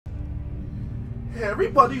Hey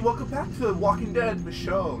everybody, welcome back to The Walking Dead,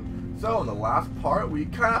 Michonne. So in the last part, we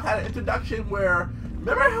kind of had an introduction where,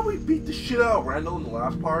 remember how we beat the shit out of Randall in the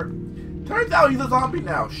last part? Turns out he's a zombie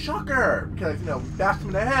now, shocker! Because, you know, we bashed him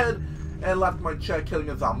in the head, and left my check killing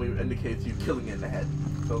a zombie indicates you killing it in the head.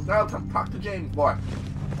 So now time to talk to James, boy.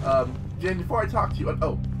 James, before I talk to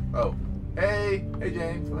you, hey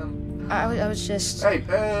James. I was just...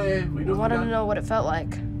 Hey, we wanted to know what it felt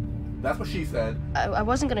like. That's what she said. I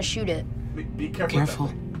wasn't gonna shoot it. Be careful.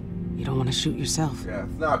 Careful. You don't want to shoot yourself. Yeah,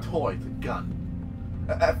 it's not a toy, it's a gun.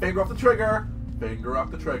 Finger off the trigger. Finger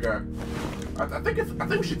off the trigger. I think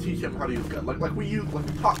we should teach him how to use a gun. Like we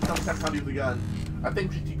taught sometimes how to use a gun. I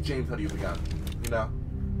think we should teach James how to use a gun.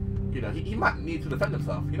 You know, he might need to defend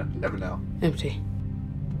himself. You never know. Empty.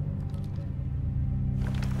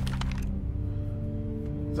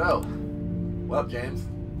 So, what up, James?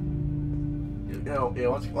 Why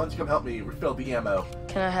don't you come help me refill the ammo?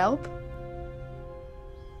 Can I help?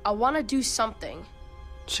 I want to do something.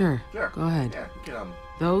 Sure. Go ahead. Yeah, you can,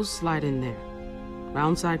 Those slide in there.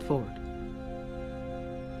 Round side forward.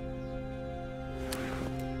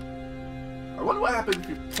 I wonder what happens if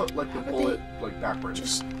you put like the bullet like backwards.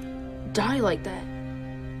 Just die like that.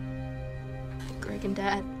 Greg and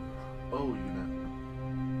Dad. Oh, you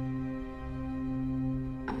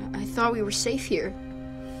know. I thought we were safe here.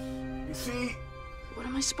 You see, what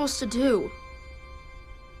am I supposed to do?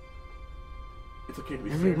 it's okay to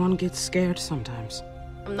be Everyone gets scared sometimes.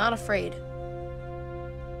 I'm not afraid.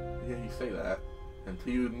 Yeah, you say that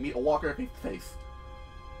until you meet a walker face to face.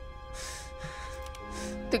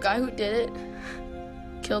 The guy who did it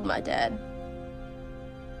killed my dad.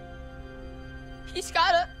 He's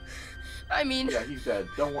gotta... Yeah, he's dead.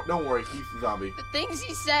 Don't worry, he's the zombie. The things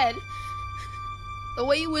he said... The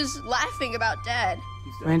way he was laughing about Dad.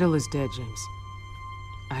 He's dead. Randall is dead, James.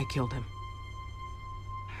 I killed him.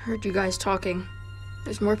 I heard you guys talking.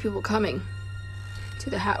 There's more people coming. To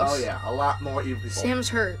the house. Oh yeah, a lot more evil people. Sam's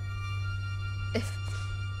hurt.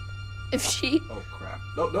 If she... Oh crap.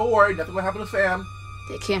 Don't worry, nothing will happen to Sam.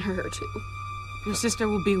 They can't hurt her too. Your sister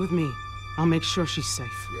will be with me. I'll make sure she's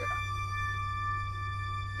safe. Yeah.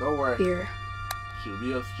 Don't worry. Here. She'll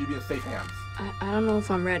be in safe hands. I don't know if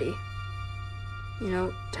I'm ready. You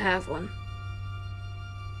know, to have one.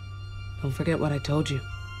 Don't forget what I told you.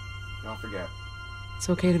 Don't forget. It's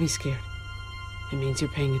okay to be scared. It means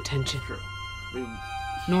you're paying attention. True. I mean,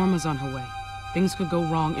 Norma's on her way. Things could go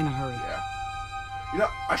wrong in a hurry. yeah. You know,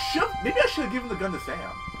 maybe I should have given the gun to Sam.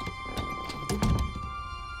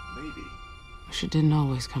 Maybe. Wish it didn't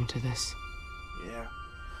always come to this. Yeah.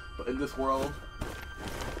 But in this world,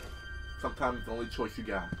 sometimes it's the only choice you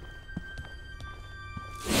got.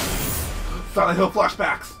 Silent Hill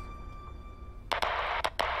flashbacks!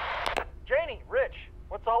 Janie, Rich,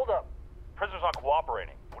 what's the holdup? Prisoner's not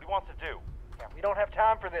cooperating. What do you want to do? Yeah, we don't have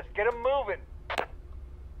time for this. Get him moving.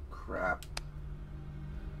 Crap.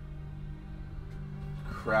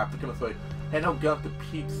 Look at this way. Hand out gun to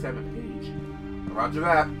peak 7 page. Roger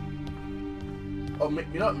that. Oh,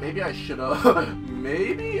 you know what? Maybe I should have.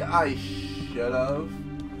 Maybe I should have.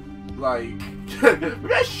 Like,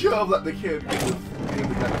 maybe I should have let the kid get the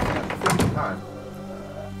gun at the same time.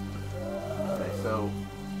 Okay, so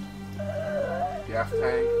gas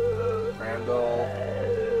tank, Randall,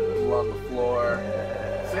 on the floor.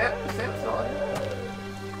 Sam's still out here.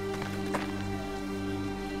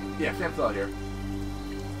 Yeah, Sam's still out here.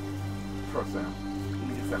 Poor Sam. Let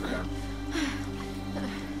me get Sam down.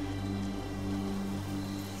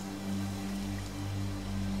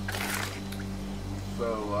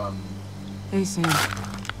 So, Hey, Sam.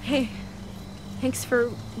 Hey, thanks for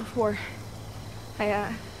before.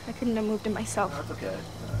 I couldn't have moved it myself. that's okay.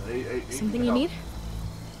 Something you need?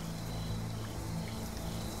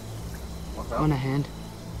 What's up? Want a hand?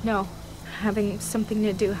 No. Having something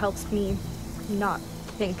to do helps me not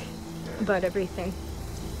think about everything.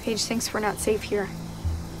 Paige thinks we're not safe here.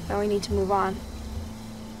 Now we need to move on.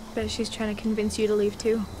 Bet she's trying to convince you to leave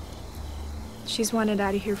too. She's wanted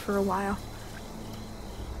out of here for a while.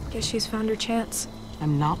 Guess she's found her chance.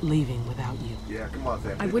 I'm not leaving without you. Yeah, come on,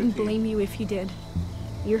 Sam. I wouldn't blame you if you did.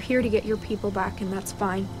 You're here to get your people back, and that's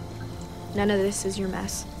fine. None of this is your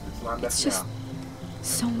mess. It's just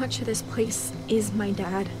so much of this place is my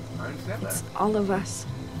dad. I understand It's that. all of us.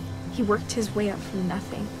 He worked his way up from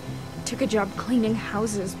nothing. Took a job cleaning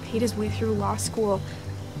houses, paid his way through law school.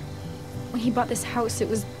 When he bought this house, it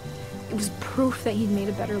was proof that he'd made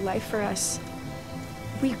a better life for us.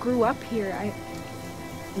 We grew up here.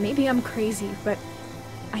 Maybe I'm crazy, but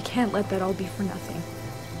I can't let that all be for nothing.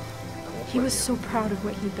 He was so proud of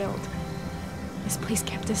what he built. This place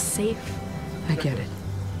kept us safe. I get it.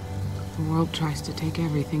 The world tries to take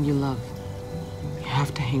everything you love. You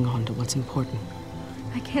have to hang on to what's important.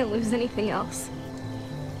 I can't lose anything else.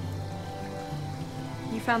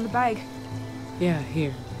 You found the bag. Yeah,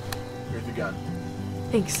 here. Here's your gun.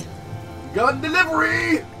 Thanks. Gun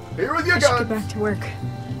delivery! Here is your I should gun! get back to work.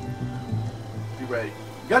 Be ready.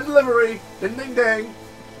 Gun delivery! Ding ding ding!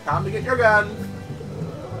 Time to get your gun!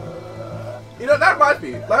 You know, that reminds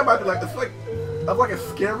me like, it's like, of like a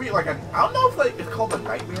scary, like a, I don't know if like, it's called a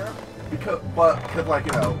nightmare. Because like,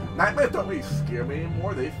 you know, nightmares don't really scare me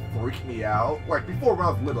anymore. They freak me out. Like, before when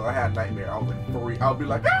I was little, I had a nightmare. I was like, I would be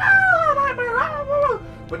like, ah, nightmare, ah.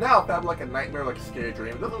 But now if I have like a nightmare, like a scary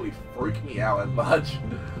dream, it doesn't really freak me out as much.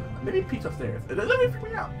 Maybe Pete's upstairs. It doesn't really freak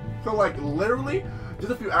me out. So like, literally,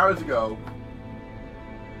 just a few hours ago,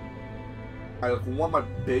 one of my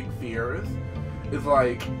big fears is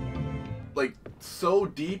like so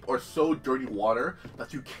deep or so dirty water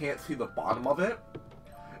that you can't see the bottom of it.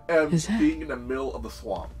 And being in the middle of the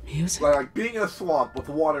swamp. Music? Like being in a swamp with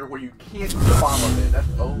water where you can't see the bottom of it. That's,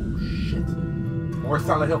 oh shit. More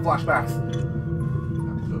Silent Hill flashbacks.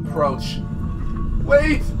 To approach.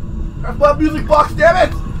 Wait! That's my music box, damn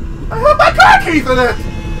it! I have my car keys in it!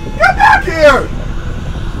 Get back here!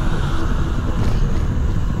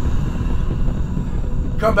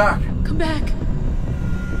 Come back. Come back.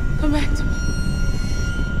 Come back to me.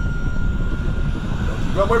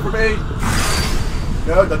 Don't wait for me.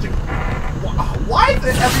 No, don't you? Why is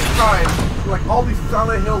it every time, like, all these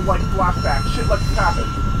Silent Hill, like, flashbacks, shit like this happens?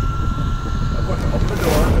 I'm going to open the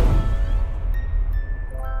door.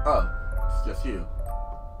 Oh, it's just you.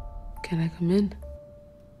 Can I come in?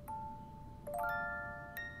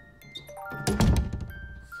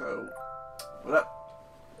 So, what up?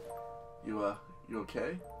 You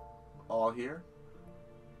okay? All here?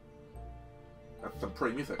 That's some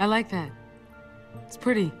pretty music. I like that. It's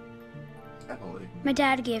pretty. Emily. My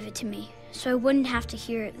dad gave it to me, so I wouldn't have to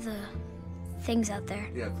hear the things out there.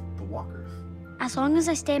 Yeah, the walkers. As long as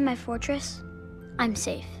I stay in my fortress, I'm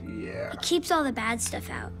safe. Yeah. It keeps all the bad stuff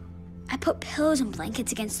out. I put pillows and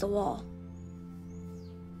blankets against the wall.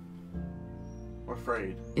 I'm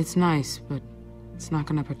afraid. It's nice, but it's not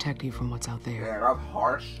gonna protect you from what's out there. Yeah, that's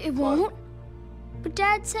harsh. It won't? But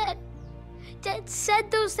Dad said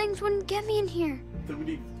those things wouldn't get me in here. So we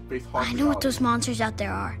need to face harsh I know what reality. those monsters out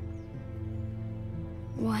there are.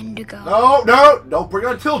 One to go. No! Don't bring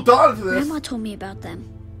Until Dawn into this! Grandma told me about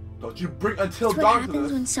them. Don't you bring Until It's what Dawn to happens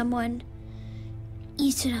this! when someone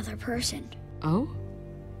eats another person. Oh?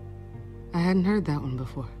 I hadn't heard that one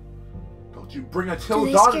before. Don't you bring Until Do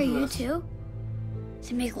they Dawn scare into you this! too?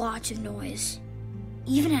 They make lots of noise.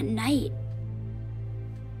 Even at night.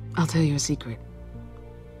 I'll tell you a secret.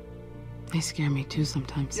 They scare me too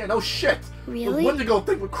sometimes. Yeah, no shit! Really? The Wendigo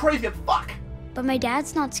thing was crazy as fuck! But my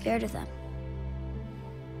dad's not scared of them.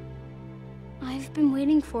 I've been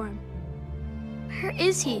waiting for him. Where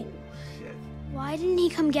is he? Oh, shit. Why didn't he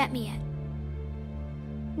come get me yet?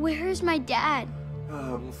 Where is my dad?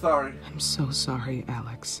 I'm sorry. I'm so sorry,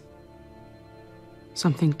 Alex.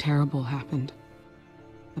 Something terrible happened.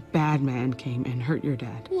 A bad man came and hurt your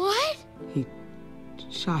dad. What? He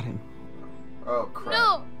shot him. Oh, crap.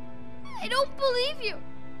 No! I don't believe you!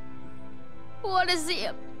 I want to see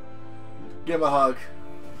him. Give him a hug.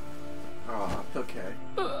 Oh, it's okay.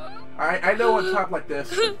 I know on top like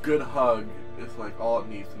this, a good hug is like all it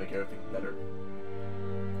needs to make everything better.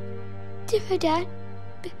 Did my dad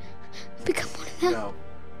become one of them? No.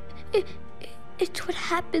 It's what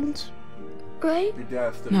happens, right? Your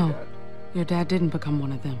dad's still No. your dad. Your dad didn't become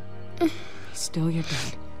one of them. He's still your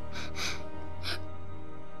dad.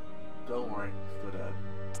 Don't worry, he's still dad.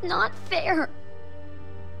 It's not fair.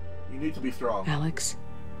 You need to be strong. Alex,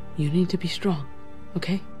 you need to be strong,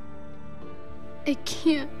 okay? I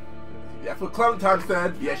can't. That's what Clementine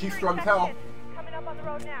said. Yeah, she's strong as hell. Coming up on the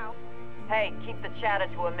road now. Hey, keep the chatter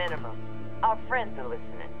to a minimum. Our friends are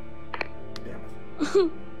listening. Damn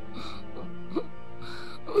it.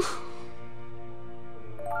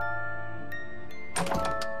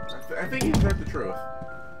 I think he deserves the truth.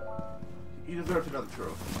 He deserves to know the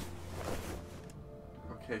truth.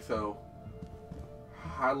 Okay, so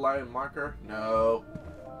highlight and marker? No.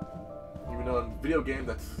 Even though in video games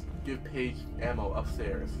that's give page ammo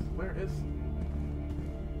upstairs. Where is?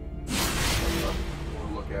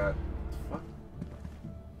 We'll look at.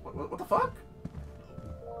 What? What the fuck?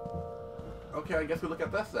 Okay, I guess we look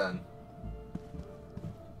at this then.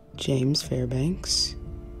 James Fairbanks.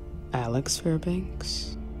 Alex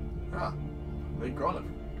Fairbanks. Ah, they've grown up.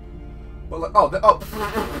 Well, like,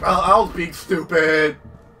 I was being stupid.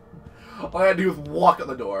 All I had to do was walk out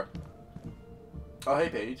the door. Oh, hey,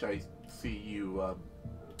 Paige, I see you,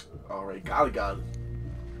 alright, got a gun.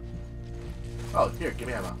 Oh, here, give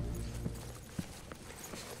me ammo.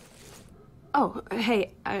 Oh,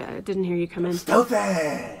 hey, I didn't hear you come in.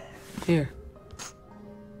 Stealthy! Here.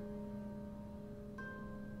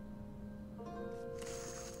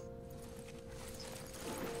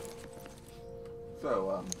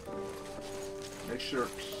 So, make sure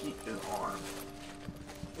Pete is armed.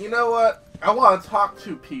 You know what? I want to talk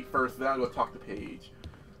to Pete first, then I'll go talk to Paige.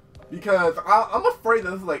 Because I'm afraid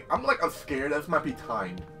that this is like, I'm scared that this might be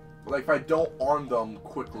timed. Like, if I don't arm them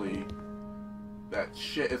quickly, that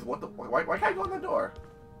shit is what the, why can't I go in the door?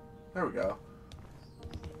 There we go.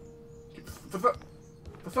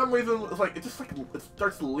 For some reason, it's like, it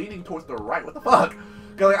starts leaning towards the right. What the fuck?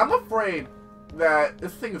 Cause like, I'm afraid that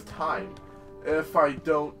this thing is timed. If I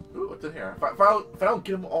don't, ooh, what's in here? If I don't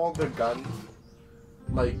give them all their guns,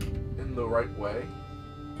 like, in the right way,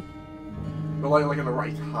 or like in the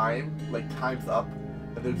right time, like time's up,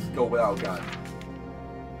 and then just go without a gun.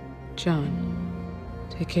 John,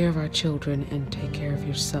 take care of our children and take care of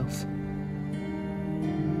yourself.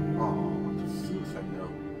 Oh, it's a suicide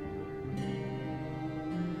note.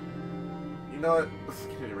 You know what? Let's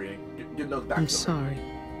continue reading. Get those back. I'm sorry.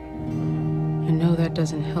 I know that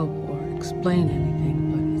doesn't help or explain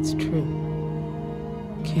anything, but it's true.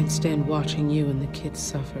 Can't stand watching you and the kids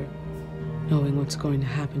suffer, knowing what's going to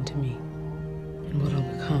happen to me and what I'll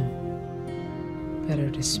become. Better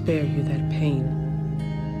to spare you that pain.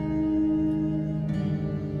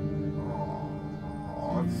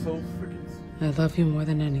 Oh, it's so freaking. I love you more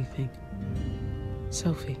than anything.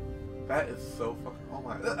 Sophie. That is so fucking. Oh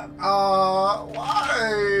my.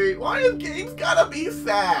 Why? Why is games gotta be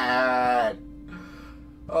sad?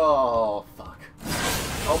 Oh fuck.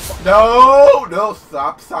 Oh no!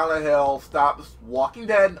 Stop Silent Hill. Stop Walking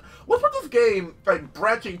Dead. What's with this game like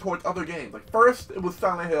branching towards other games? Like first it was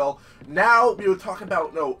Silent Hill. Now we were talking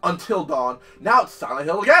about Until Dawn. Now it's Silent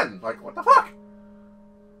Hill again. Like what the fuck?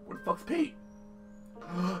 Where the fuck's Pete?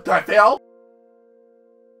 Did I fail?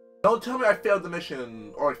 Don't tell me I failed the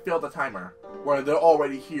mission or I failed the timer where they're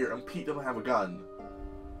already here and Pete doesn't have a gun.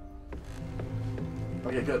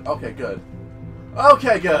 Okay, good. Okay, good.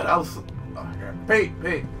 Okay, good. I was. Oh, here.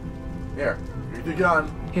 Pete. Here. Here's your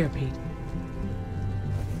gun. Here, Pete.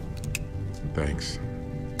 Thanks.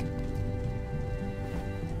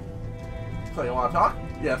 So you want to talk?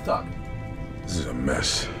 Yeah, let's talk. This is a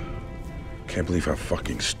mess. Can't believe how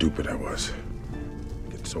fucking stupid I was.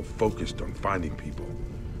 Get so focused on finding people.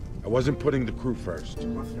 I wasn't putting the crew first.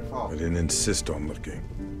 What's your fault? I didn't insist on looking.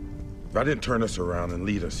 If I didn't turn us around and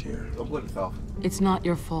lead us here. Don't blame yourself. It's not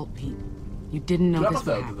your fault, Pete. You didn't know this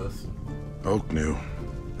would happen. This. Oak knew.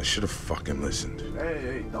 I should have fucking listened.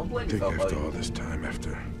 Hey, don't blame I think yourself, after buddy. all this time,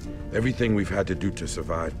 after everything we've had to do to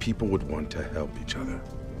survive, people would want to help each other.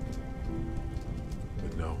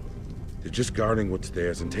 But no. They're just guarding what's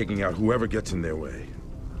theirs and taking out whoever gets in their way.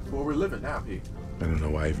 That's where we're living now, Pete. I don't know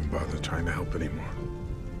why I even bother trying to help anymore.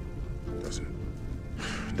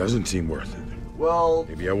 Doesn't seem worth it. Well,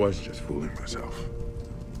 maybe I was just fooling myself.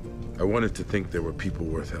 I wanted to think there were people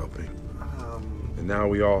worth helping. And now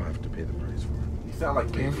we all have to pay the price for it. You sound like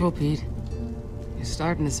me. Careful, Pete. You're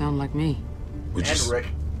starting to sound like me. And Rick.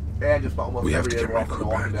 And just almost we have to every get my other crew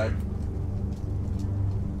Walking back. Dead.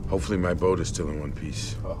 Hopefully my boat is still in one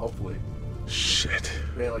piece. Hopefully. Shit.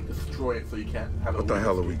 They like destroy it so you can't have it. What the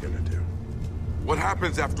hell are we gonna do? What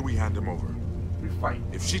happens after we hand him over? We fight.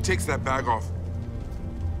 If she takes that bag off,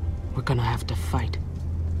 we're gonna have to fight.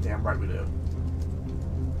 Damn right we do.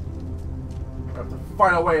 We have to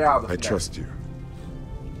find a way out of this. I trust you.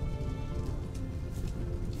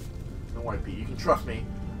 Don't worry, Pete. You can trust me.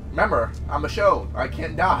 Remember, I'm Michonne. I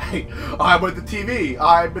can't die. I'm with the TV.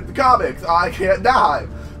 I'm with the comics. I can't die.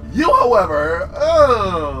 You, however,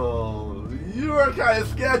 oh, you are kind of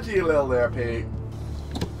sketchy a little there, Pete.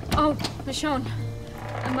 Oh, Michonne.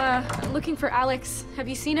 I'm looking for Alex. Have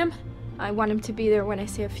you seen him? I want him to be there when I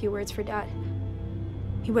say a few words for Dad.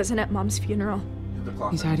 He wasn't at Mom's funeral.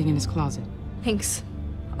 He's hiding in his closet. Thanks.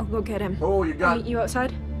 I'll go get him. Oh, your gun. I'll meet you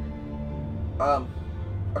outside?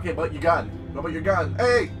 Okay, but your gun. What about your gun?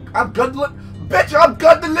 Hey, I'm gun bitch, I'm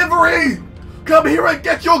gun delivery! Come here and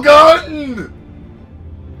get your gun!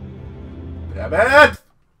 Damn it!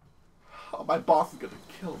 Oh, my boss is gonna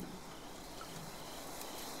kill me.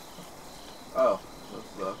 Oh,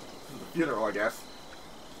 that's the funeral, I guess.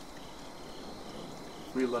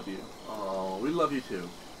 We love you. Oh, we love you too.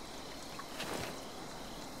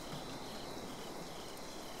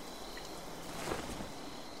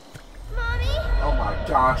 Mommy? Oh my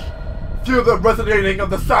gosh. Feel the resonating of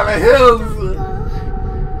the Silent Hills!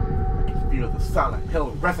 I can feel the Silent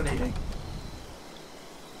Hill resonating.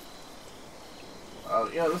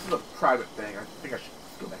 You know, this is a private thing. I think I should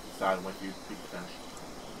just go back inside and wait for you to finish.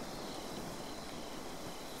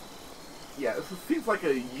 yeah, this seems like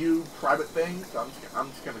a you private thing, so I'm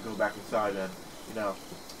just gonna go back inside and, you know,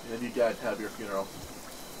 you guys have your funeral.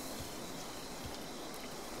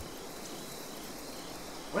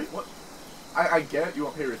 Wait, what? I get it, you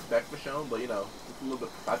want to pay respect, Michonne, but, you know, it's a little bit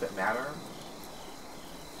private matter.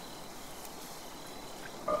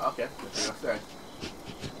 Okay, that's what I say.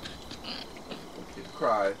 Okay,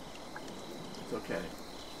 cry. It's okay.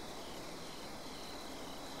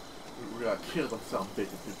 We're gonna kill them some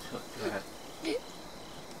bitches who took that.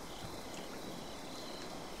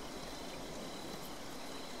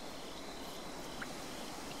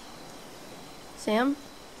 Sam?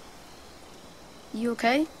 You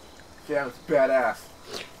okay? Sam's badass.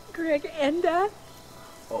 Greg and Dad?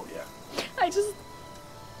 Oh, yeah.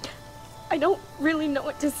 I don't really know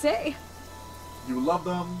what to say. You love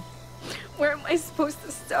them. Where am I supposed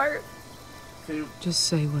to start? Just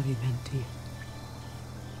say what he meant to you.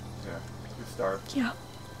 Yeah, good start. Yeah.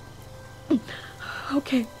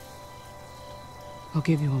 Okay. I'll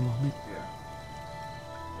give you a moment.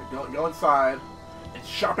 Yeah. Go inside and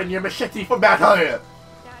sharpen your machete for battle here.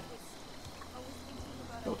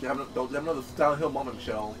 Don't you have another Silent Hill moment,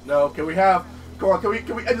 Michonne? No. Can we have? Go on. Can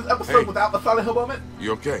we end this episode without a Silent Hill moment?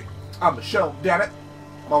 You okay? I'm Michonne. Damn it.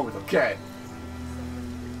 I'm always okay.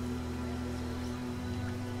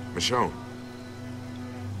 Michonne.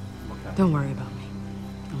 Okay. Don't worry about me.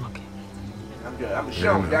 I'm okay. I'm good. I'm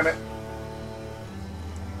Michonne. Damn it.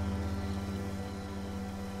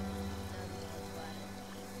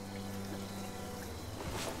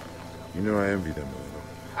 You know I envy them a little.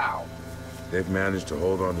 How? They've managed to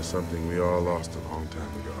hold on to something we all lost a long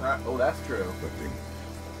time ago. Oh, that's true. Something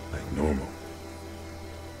like normal.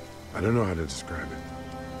 I don't know how to describe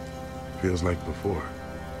it. Feels like before.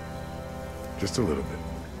 Just a little bit.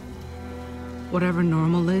 Whatever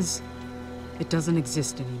normal is, it doesn't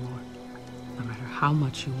exist anymore. No matter how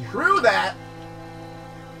much you want. True that.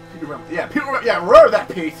 People remember. Yeah, people remember. Yeah, remember that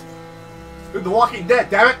piece. The Walking Dead.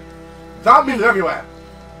 Damn it. Zombies are everywhere.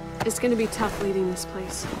 It's gonna be tough leaving this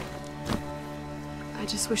place. I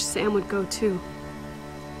just wish Sam would go too.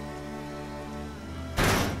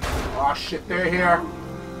 Oh shit, they're here.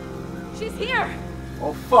 She's here!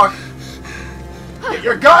 Oh fuck. Get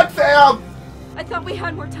your gun, Sam! I thought we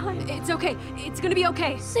had more time. It's okay. It's gonna be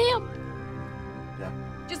okay. Sam! Yeah.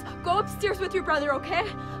 Just go upstairs with your brother, okay?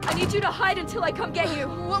 I need you to hide until I come get you.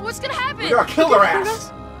 What's gonna happen? We're gonna kill their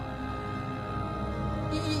ass!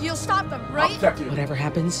 You'll stop them, I'll right? protect you. Whatever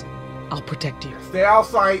happens, I'll protect you. Stay out of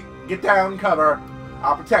sight, get down, cover.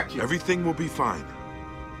 I'll protect you. Everything will be fine.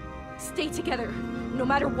 Stay together, no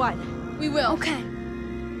matter what. We will. Okay.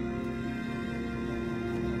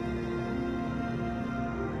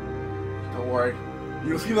 Don't worry.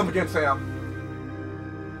 You'll see them again, Sam.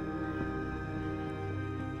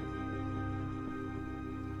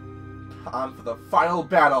 Time for the final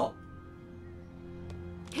battle.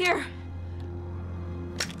 Here.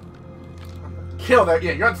 Kill that.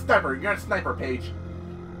 Yeah, you're a sniper. You're a sniper, Paige.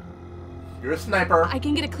 You're a sniper. I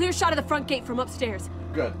can get a clear shot of the front gate from upstairs.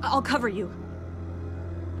 Good. I'll cover you.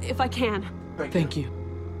 If I can. Thank you.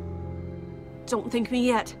 Don't thank me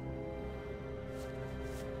yet.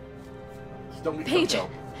 Just don't be Paige, so.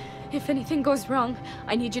 if anything goes wrong,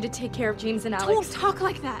 I need you to take care of James and Alex. Don't talk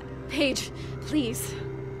like that. Paige, please.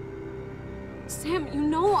 Sam, you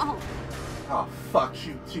know I'll... Oh fuck!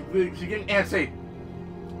 She's getting antsy.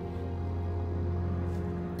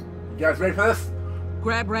 You guys ready for this?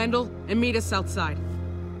 Grab Randall and meet us outside.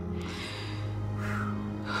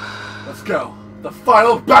 Let's go. The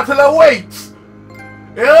final battle awaits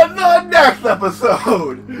in the next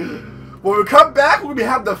episode. When we come back, we're gonna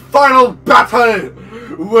have the final battle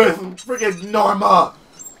with freaking Norma.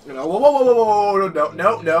 You know, whoa,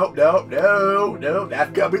 no,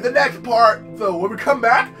 that's gonna be the next part. So when we come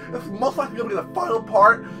back, it's most likely gonna be the final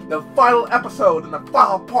part, the final episode, and the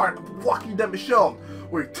final part of Walking Dead Michonne,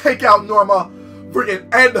 where we take out Norma,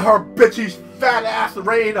 freaking end her bitchy fat ass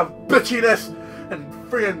reign of bitchiness, and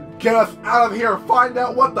freaking get us out of here and find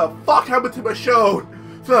out what the fuck happened to Michonne.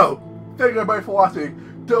 So, thank you everybody for watching.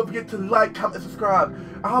 Don't forget to like, comment, and subscribe.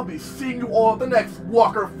 I'll be seeing you all in the next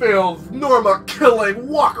Walker Films Norma killing,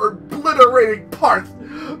 Walker obliterating parts.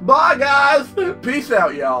 Bye guys! Peace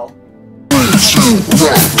out, y'all.